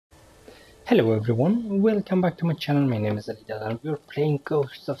Hello everyone, welcome back to my channel. My name is Alida and we're playing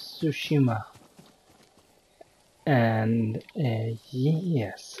Ghost of Tsushima. And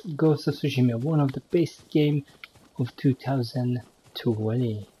yes, Ghost of Tsushima, one of the best game of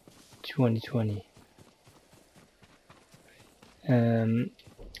 2020. So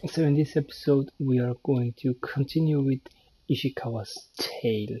in this episode we are going to continue with Ishikawa's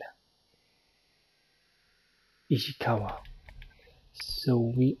tale. Ishikawa. So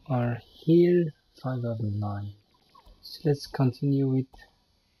we are here 5 out of 9. So let's continue with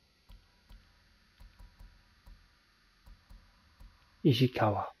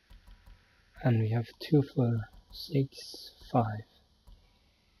Ishikawa. And we have 2, 4, 6, 5,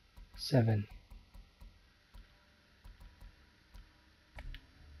 7.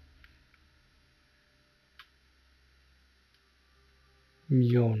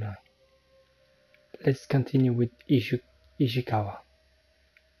 Miona. Let's continue with Ishikawa.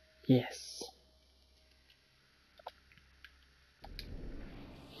 Yes.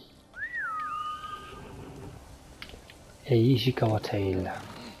 A Ishikawa tale.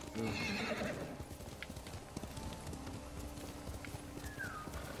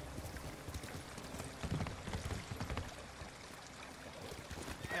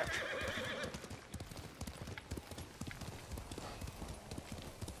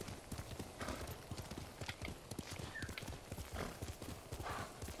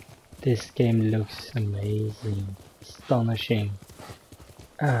 This game looks amazing, astonishing,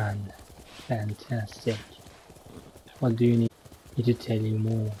 and fantastic. What do you need me to tell you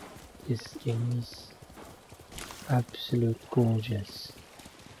more? This game is absolute gorgeous.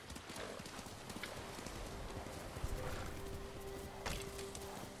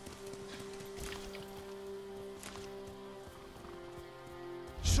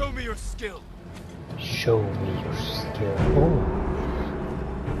 Show me your skill. Show me your skill. Oh.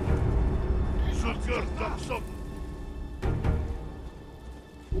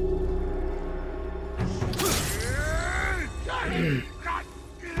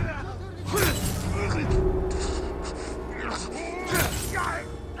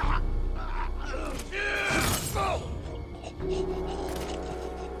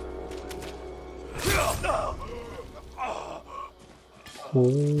 Oh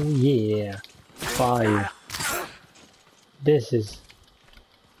yeah, 5. This is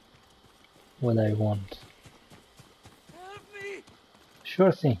what I want.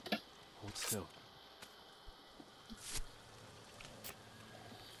 Sure thing. Hold still.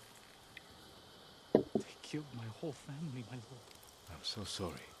 They killed my whole family, my lord. I'm so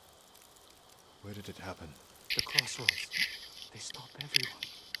sorry. Where did it happen? The crossroads. They stop everyone.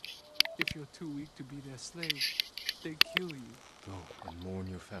 If you're too weak to be their slave, they kill you. Go and mourn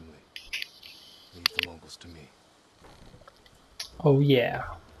your family. Leave the Mongols to me. Oh yeah.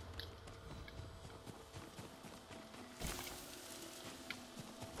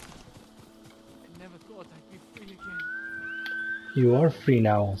 I never thought I'd be free again. You are free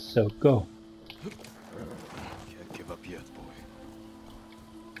now, so go. Can't give up yet, boy.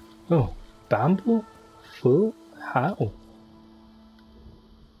 Oh, bamboo? Full? How?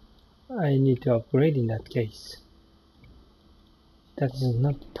 I need to upgrade in that case. That is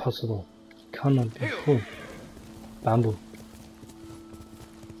not possible. It cannot be full. Bamboo.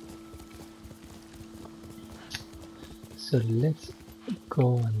 So let's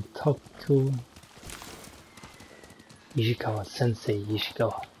go and talk to Ishikawa, Sensei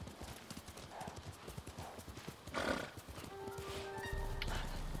Ishikawa.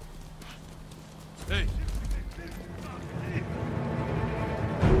 Hey!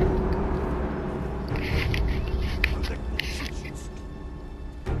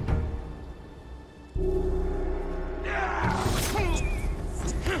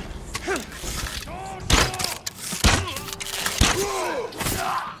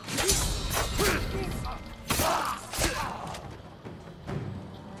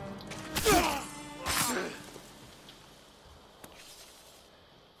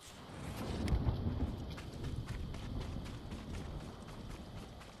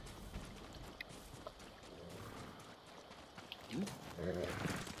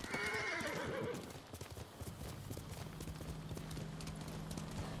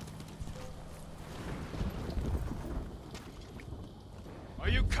 Are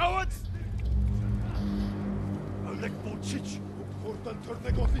you cowards?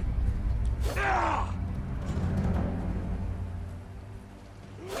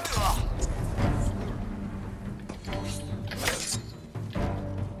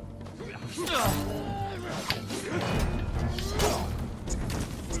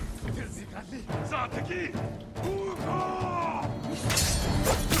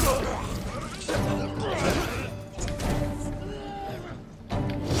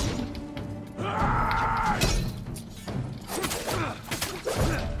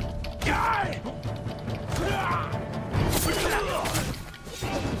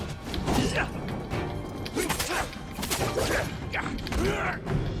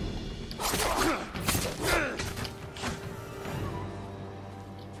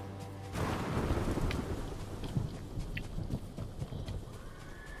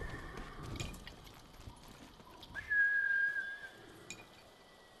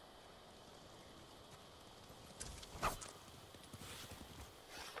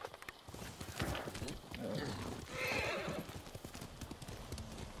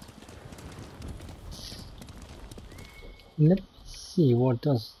 Let's see, what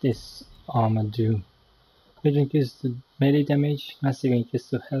does this armor do? It increases the melee damage, massive increase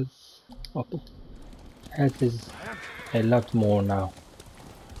to health. Okay. Health is a lot more now.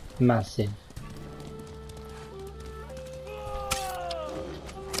 Massive.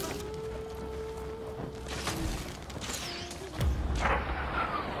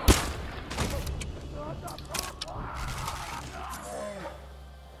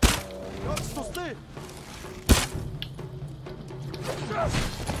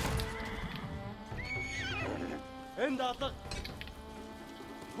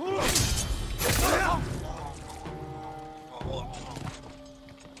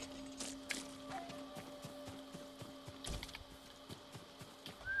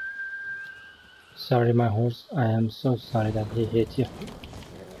 Sorry, my horse. I am so sorry that he hit you.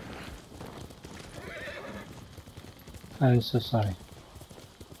 I am so sorry.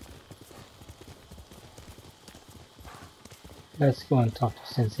 Let's go and talk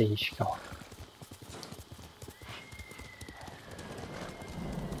to Sensei Ishikawa.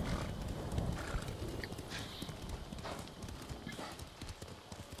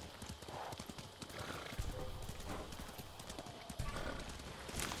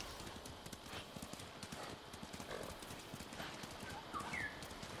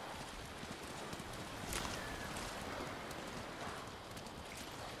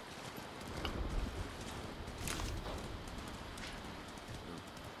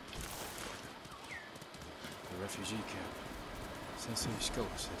 The refugee camp. Sensei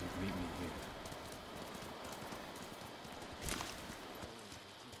Ishikawa said he'd meet me here.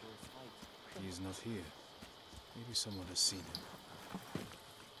 He is not here. Maybe someone has seen him.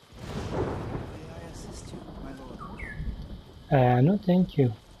 May I assist you, my lord? No thank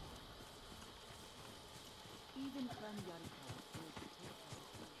you.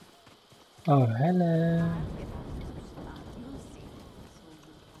 Oh, hello.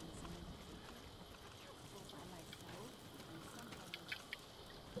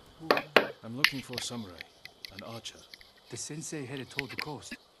 I'm looking for a samurai, an archer. The sensei headed toward the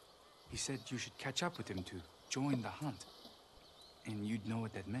coast. He said you should catch up with him to join the hunt. And you'd know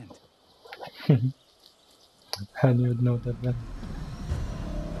what that meant. I don't know that one.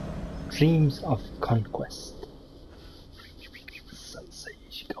 Dreams of conquest. Sensei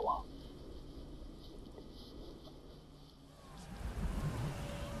Ishikawa.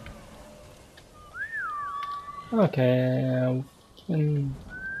 Okay,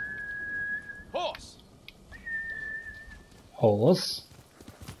 Horse! horse.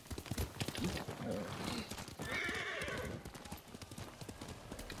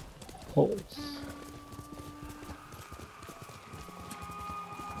 Horse.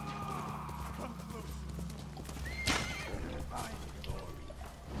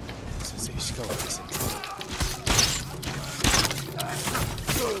 Sensei Ishikawa is in trouble.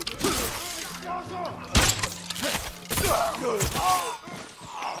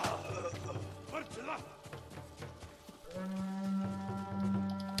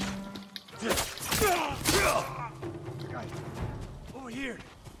 Over here.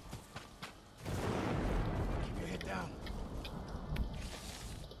 Keep your head down.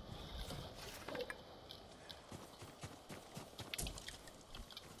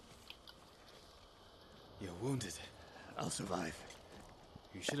 You're wounded. I'll survive.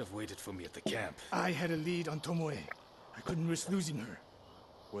 You should have waited for me at the camp. I had a lead on Tomoe. I couldn't risk losing her.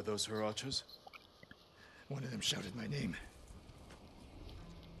 Were those her archers? One of them shouted my name.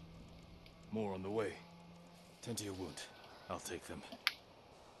 More on the way. Tend to your wound. I'll take them.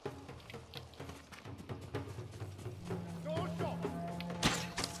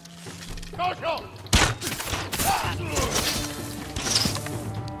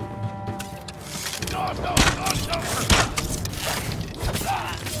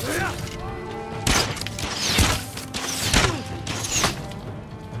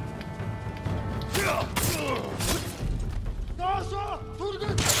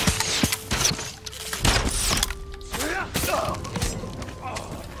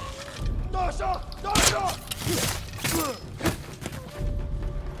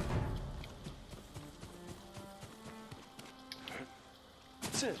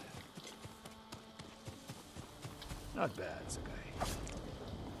 Not bad, Sakai.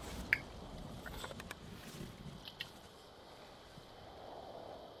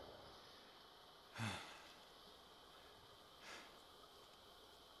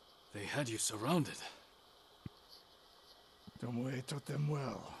 They had you surrounded. Tomoe taught them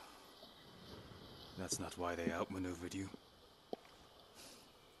well. That's not why they outmaneuvered you.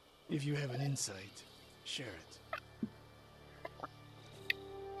 If you have an insight, share it.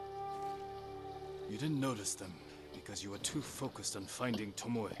 You didn't notice them. Because you were too focused on finding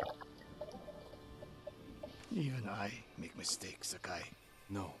Tomoe. Even I make mistakes, Sakai.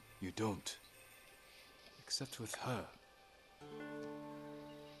 No, you don't. Except with her.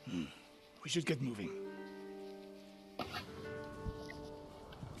 We should get moving.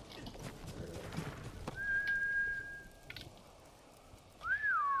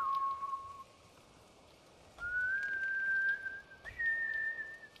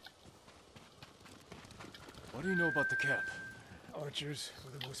 What do you know about the camp? Archers,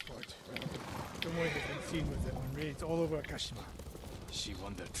 for the most part. Tomoe has been seen with them on raids all over Akashima. She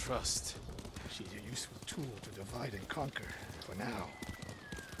won their trust. She's a useful tool to divide and conquer, for now.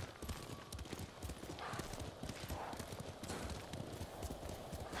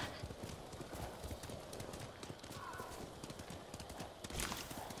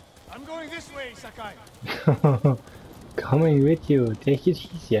 I'm going this way, Sakai. Coming with you. Take it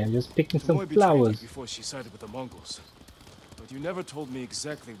easy. I'm just picking some Tomoe betrayed you flowers. before she sided with the Mongols. But you never told me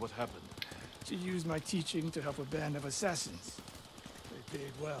exactly what happened. She used my teaching to help a band of assassins. They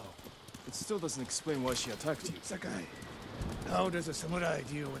paid well. It still doesn't explain why she attacked you. Sakai, how does a samurai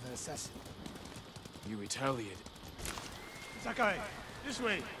deal with an assassin? You retaliated. Sakai, this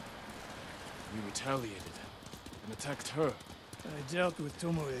way. You retaliated. And attacked her. I dealt with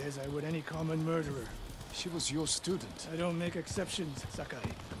Tomoe as I would any common murderer. She was your student. I don't make exceptions, Sakai.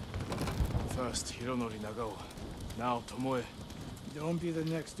 First, Hironori Nagao. Now, Tomoe. Don't be the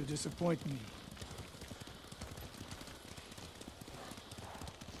next to disappoint me.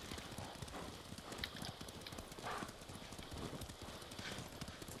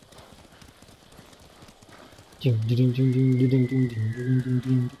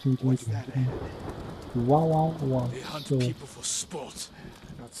 What's that? Wow, wow, wow. They hunt So, people for sport.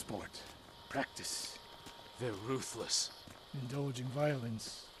 Not sport. Practice. They're ruthless. Indulging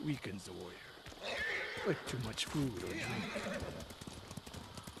violence weakens the warrior. Like too much food or drink.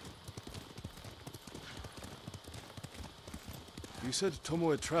 You said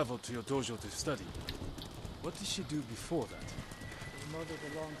Tomoe traveled to your dojo to study. What did she do before that? Her mother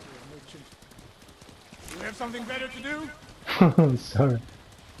belonged to a merchant. You have something better to do? sorry.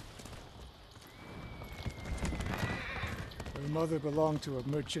 Her mother belonged to a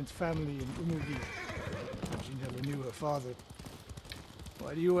merchant family in Umugi. She never knew her father.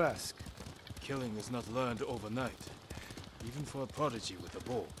 Why do you ask? Killing is not learned overnight. Even for a prodigy with a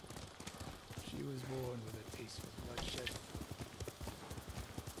bow. She was born with a taste for bloodshed.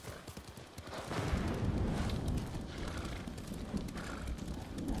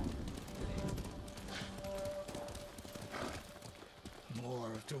 More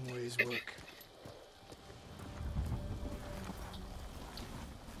of Tomoe's work.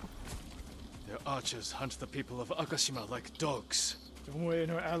 Their archers hunt the people of Akashima like dogs. Tomoe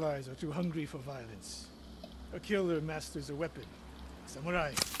and her allies are too hungry for violence. A killer masters a weapon. A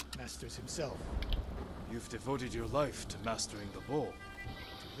samurai masters himself. You've devoted your life to mastering the bow.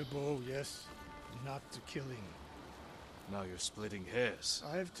 To the bow, yes, not to killing. Now you're splitting hairs.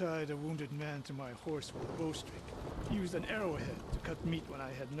 I've tied a wounded man to my horse with a bowstring. Used an arrowhead to cut meat when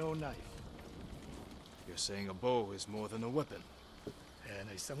I had no knife. You're saying a bow is more than a weapon. And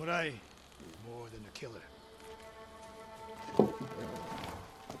a samurai is more than a killer.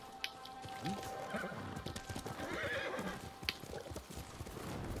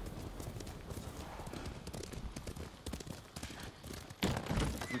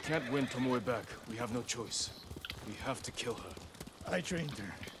 If we can't win Tomoe back, we have no choice. We have to kill her. I trained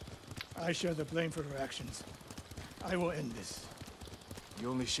her. I share the blame for her actions. I will end this. You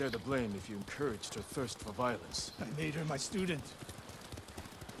only share the blame if you encouraged her thirst for violence. I made her my student.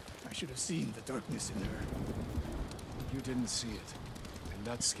 I should have seen the darkness in her. You didn't see it, and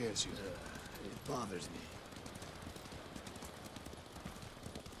that scares you. It bothers me.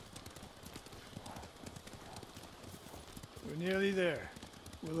 We're nearly there.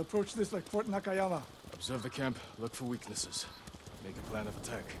 We'll approach this like Fort Nakayama. Observe the camp, look for weaknesses. Make a plan of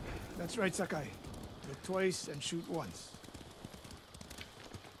attack. That's right, Sakai. Look twice and shoot once.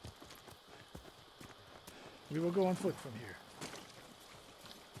 We will go on foot from here.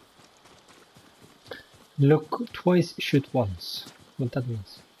 Look twice, shoot once. What that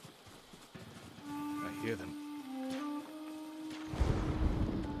means? I hear them.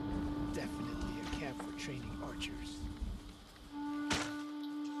 Definitely a camp for training archers.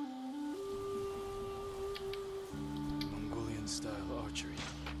 Mongolian-style archery.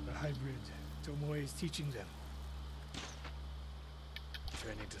 A hybrid. Tomoe is teaching them.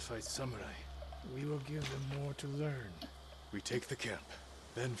 Training to fight samurai. We will give them more to learn. We take the camp,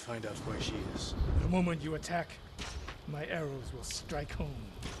 then find out where she is. The moment you attack, my arrows will strike home.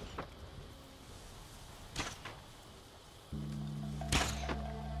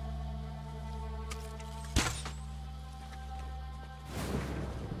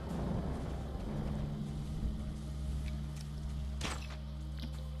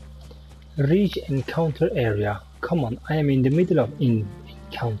 Reach encounter area. Come on, I am in the middle of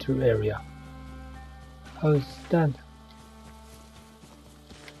encounter area. How's that?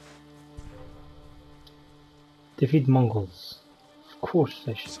 Defeat Mongols. Of course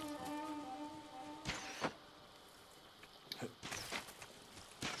I should.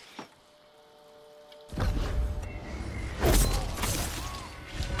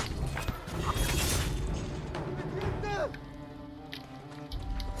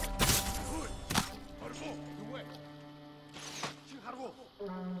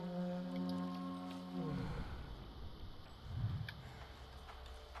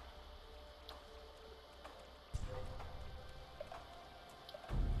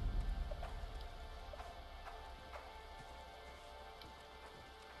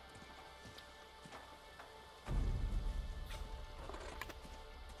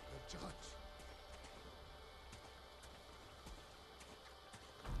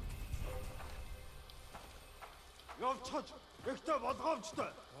 Явчаж ихтэй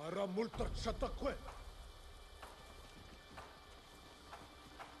болгоомжтой. Араа мултарч чадахгүй.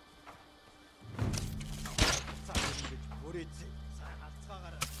 Бүрээч сайн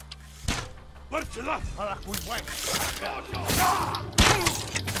алцгаагаараа. Барчлаа. Харахгүй бай.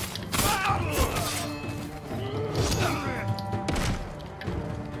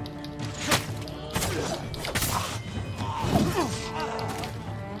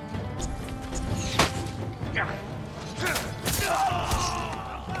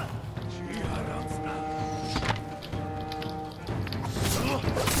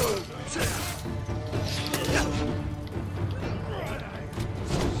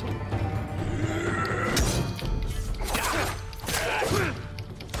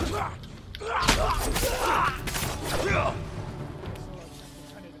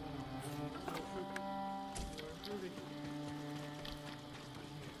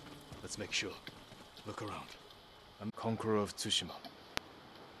 Let's make sure. Look around. I'm Conqueror of Tsushima.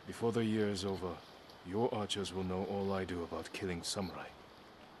 Before the year is over, your archers will know all I do about killing samurai.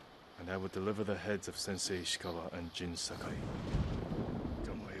 And I will deliver the heads of Sensei Ishikawa and Jin Sakai.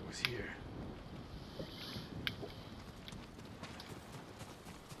 Tomoe was here.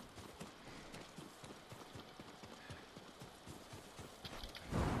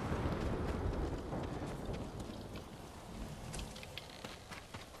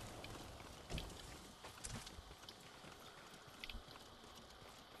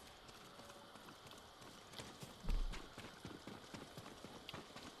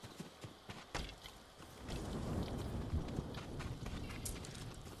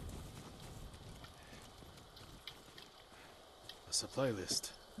 A supply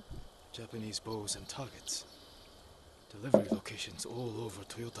list. Japanese bows and targets. Delivery locations all over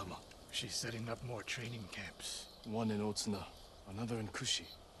Toyotama. She's setting up more training camps. One in Otsuna, another in Kushi,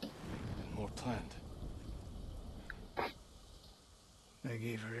 and more planned. I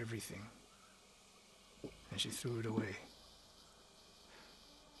gave her everything, and she threw it away.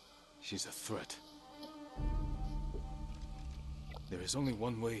 She's a threat. There is only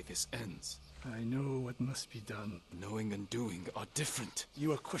one way this ends. I know what must be done. Knowing and doing are different.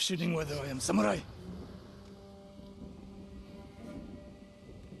 You are questioning whether I am samurai.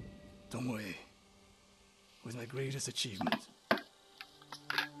 Tomoe was my greatest achievement. But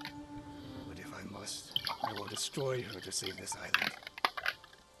if I must, I will destroy her to save this island.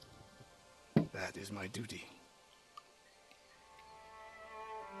 That is my duty.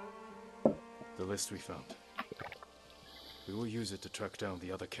 The list we found. We will use it to track down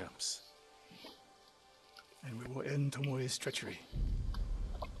the other camps. And we will end Tomoe's treachery.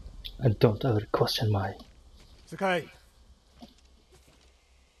 And don't ever question my... Sakai!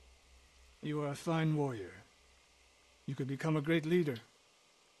 You are a fine warrior. You could become a great leader.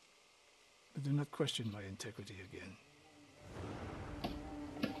 But do not question my integrity again.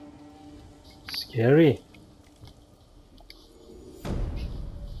 Scary.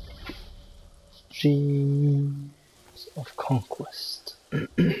 Dreams of conquest.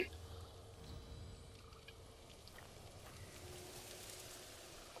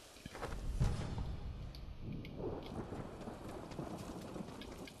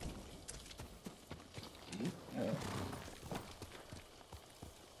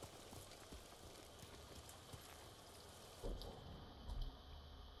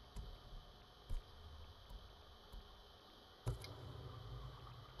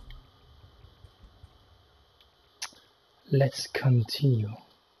 Let's continue.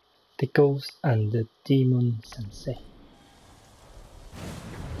 The Ghost and the Demon Sensei.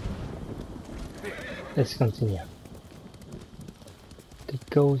 Let's continue. The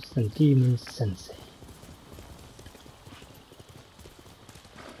Ghost and Demon Sensei.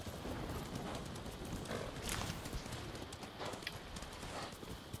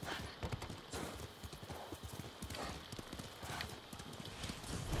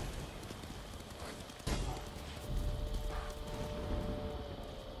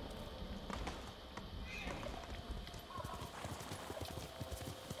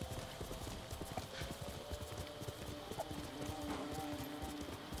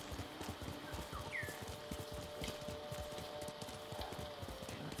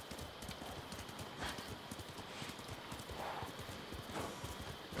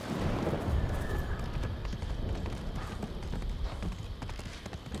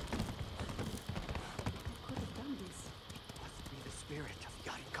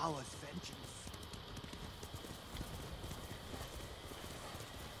 Ishikawa's vengeance.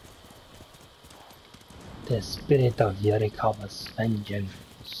 The spirit of Yarikawa's vengeance.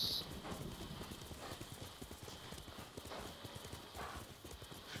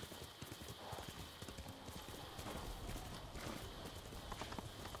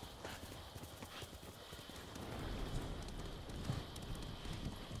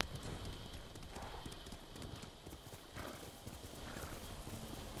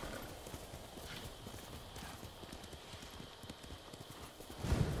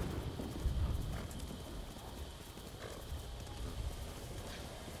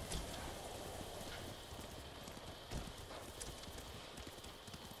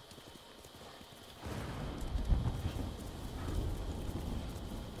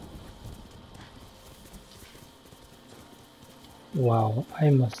 Wow, I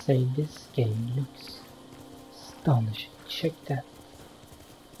must say this game looks astonishing. Check that.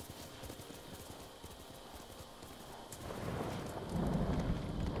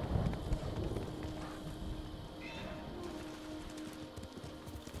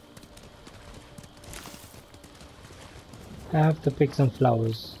 I have to pick some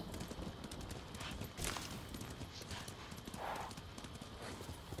flowers.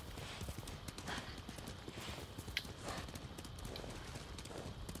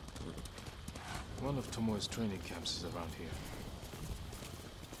 One of Tomoe's training camps is around here.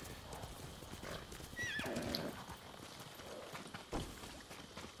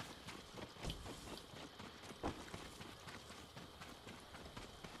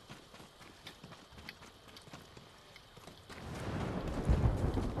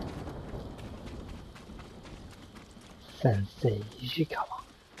 Sensei Ishikawa.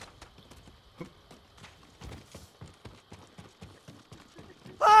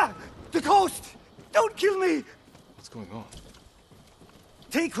 Ah! The coast! Don't kill me! What's going on?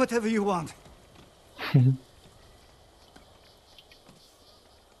 Take whatever you want. I'm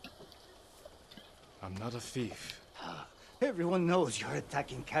not a thief. Everyone knows you're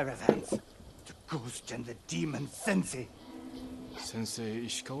attacking caravans. The ghost and the demon Sensei. Sensei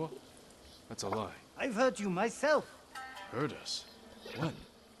Ishikawa? That's a lie. I've heard you myself. Heard us? When?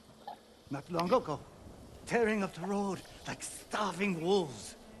 Not long ago. Tearing up the road like starving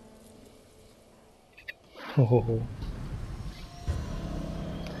wolves. Oh,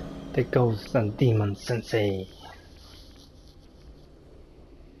 the ghost and demon sensei.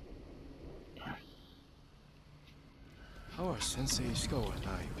 How are Sensei Ishikawa and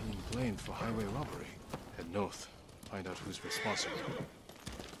I being blamed for highway robbery? Head north. Find out who's responsible.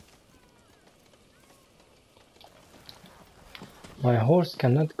 My horse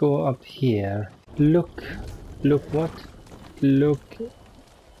cannot go up here. Look what? Look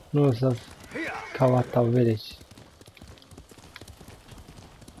north of Kawata village.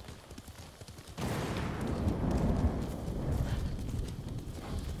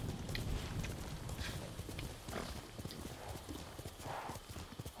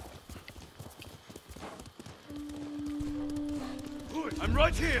 I'm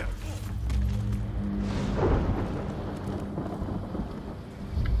right here!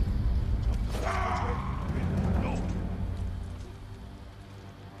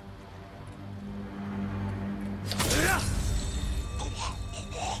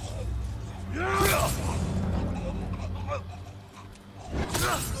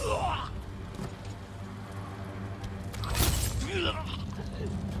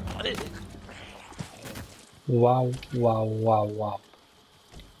 Wow, wow, wow, wow.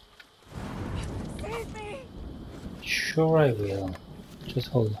 Save me! Sure I will. Just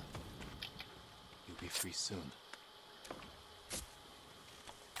hold on. You'll be free soon.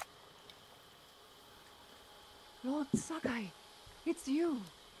 Lord Sakai, it's you.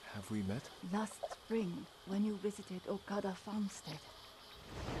 Have we met? Last spring, when you visited Okada Farmstead.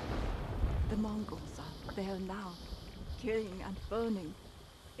 The Mongols are there now, killing and burning.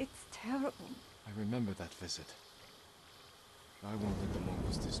 It's terrible. I remember that visit. I won't let the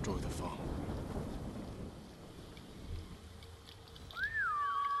Mongols destroy the farm.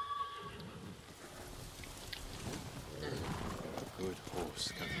 Good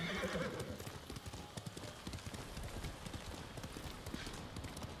horse, Captain.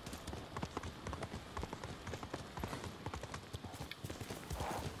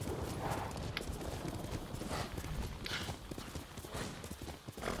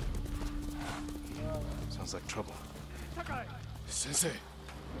 Sounds like trouble. Sensei!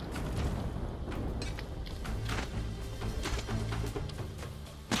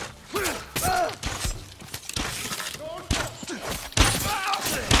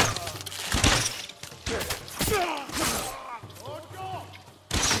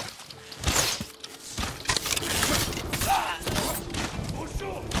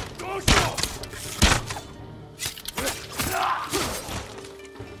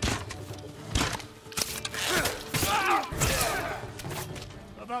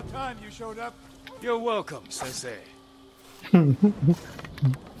 about time you showed up. You're welcome, Sensei.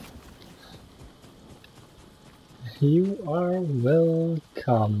 You are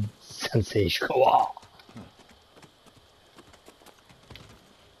welcome, Sensei Ishikawa.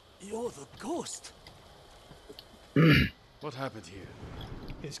 You're the ghost. What happened here?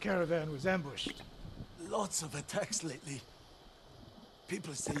 His caravan was ambushed. Lots of attacks lately.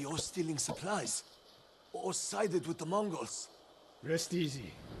 People say you're stealing supplies. Or sided with the Mongols. Rest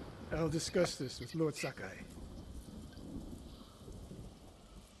easy. I'll discuss this with Lord Sakai.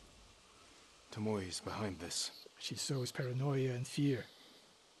 Tomoe is behind this. She sows paranoia and fear.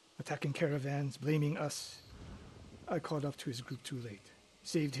 Attacking caravans, blaming us. I caught up to his group too late.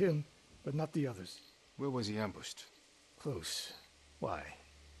 Saved him, but not the others. Where was he ambushed? Close. Why?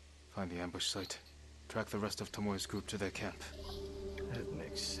 Find the ambush site. Track the rest of Tomoe's group to their camp. That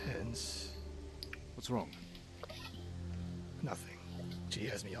makes sense. What's wrong? Nothing. She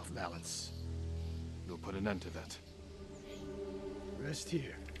has me off balance. You'll put an end to that. Rest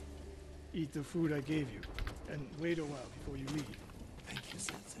here. Eat the food I gave you. And wait a while before you leave. Thank you,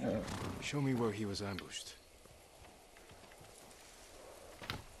 Sensei. Show me where he was ambushed.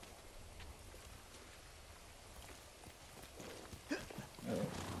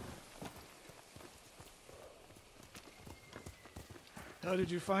 How did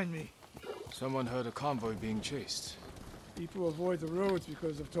you find me? Someone heard a convoy being chased. People avoid the roads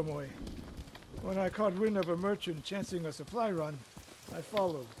because of Tomoe. When I caught wind of a merchant chancing a supply run, I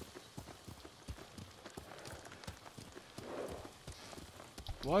followed.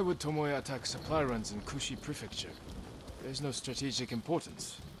 Why would Tomoe attack supply runs in Kushi Prefecture? There's no strategic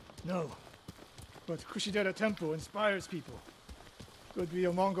importance. No. But Kushidera Temple inspires people. Could be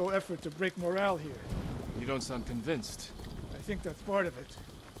a Mongol effort to break morale here. You don't sound convinced. I think that's part of it.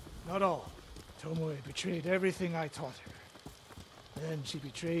 Not all. Tomoe betrayed everything I taught her. Then she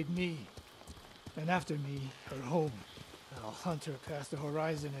betrayed me. And after me, her home. I'll hunt her past the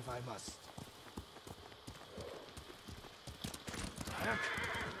horizon if I must.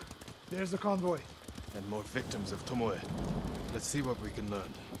 There's the convoy. And more victims of Tomoe. Let's see what we can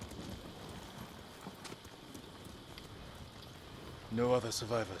learn. No other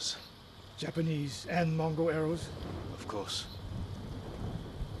survivors. Japanese and Mongol arrows. Of course.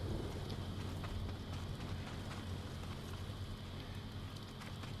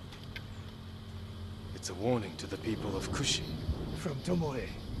 It's a warning to the people of Kushi. From Tomoe.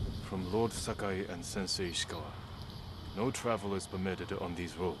 From Lord Sakai and Sensei Ishikawa. No travel is permitted on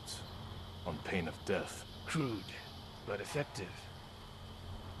these roads, on pain of death. Crude, but effective.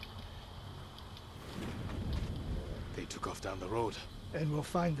 They took off down the road. And we'll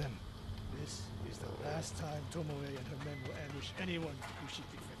find them. This is the last time Tomoe and her men will ambush anyone in Kushi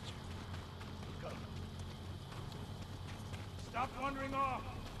Prefecture. Come. Stop wandering off!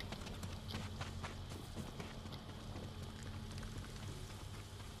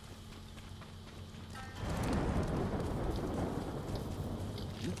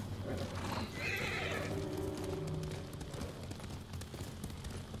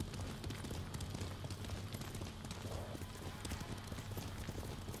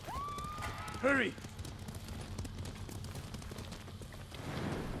 Hurry!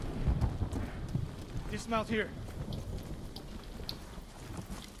 Dismount here.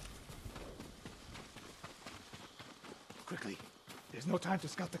 Quickly. There's no time to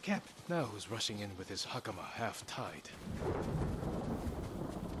scout the camp. Now who's rushing in with his hakama half-tied?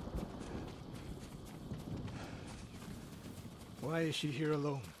 Why is she here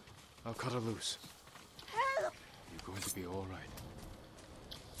alone? I'll cut her loose. Help! You're going to be all right.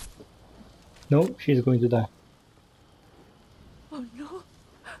 No, she's going to die. Oh no.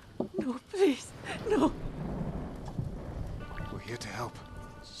 No, please. No. We're here to help.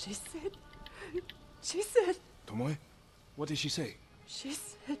 She said. Tomoe? What did she say? She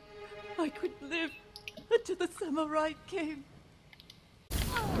said I could live until the samurai came.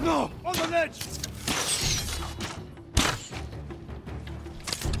 No! On the ledge!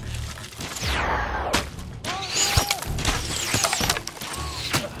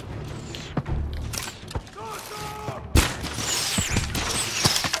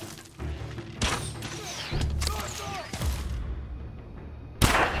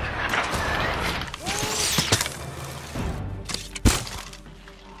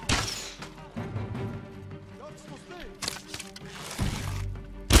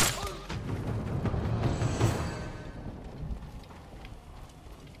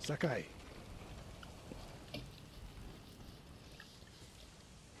 Sakai.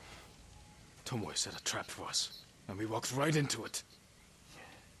 Tomoe set a trap for us, and we walked right into it.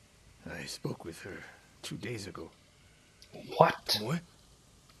 I spoke with her 2 days ago. What? Tomoe?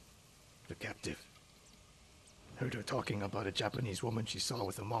 the captive. Heard her talking about a Japanese woman she saw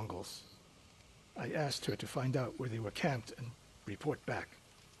with the Mongols. I asked her to find out where they were camped and report back.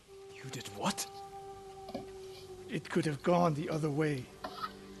 You did what? It could have gone the other way.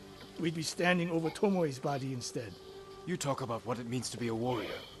 We'd be standing over Tomoe's body instead. You talk about what it means to be a warrior.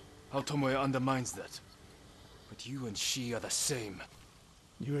 How Tomoe undermines that. But you and she are the same.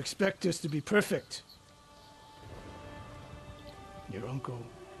 You expect us to be perfect. Your uncle,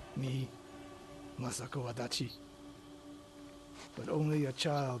 me, Masako Adachi. But only a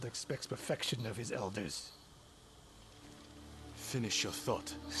child expects perfection of his elders. Finish your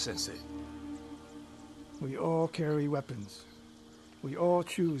thought, Sensei. We all carry weapons. We all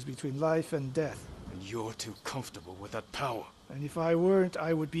choose between life and death. And you're too comfortable with that power. And if I weren't,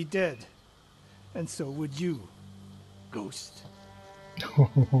 I would be dead. And so would you, Ghost.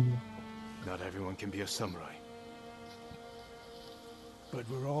 Not everyone can be a samurai. But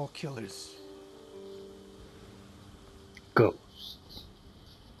we're all killers. Ghost.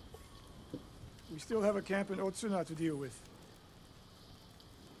 We still have a camp in Otsuna to deal with.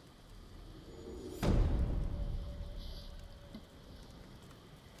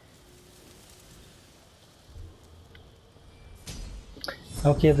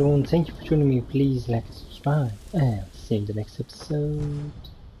 Okay everyone, thank you for joining me. Please like and subscribe and see you in the next episode.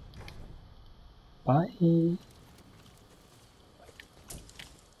 Bye.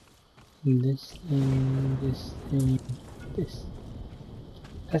 This thing, this thing, this.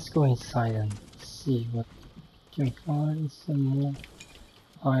 Let's go inside and see what we can find. Some more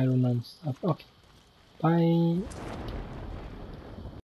iron and stuff. Okay. Bye.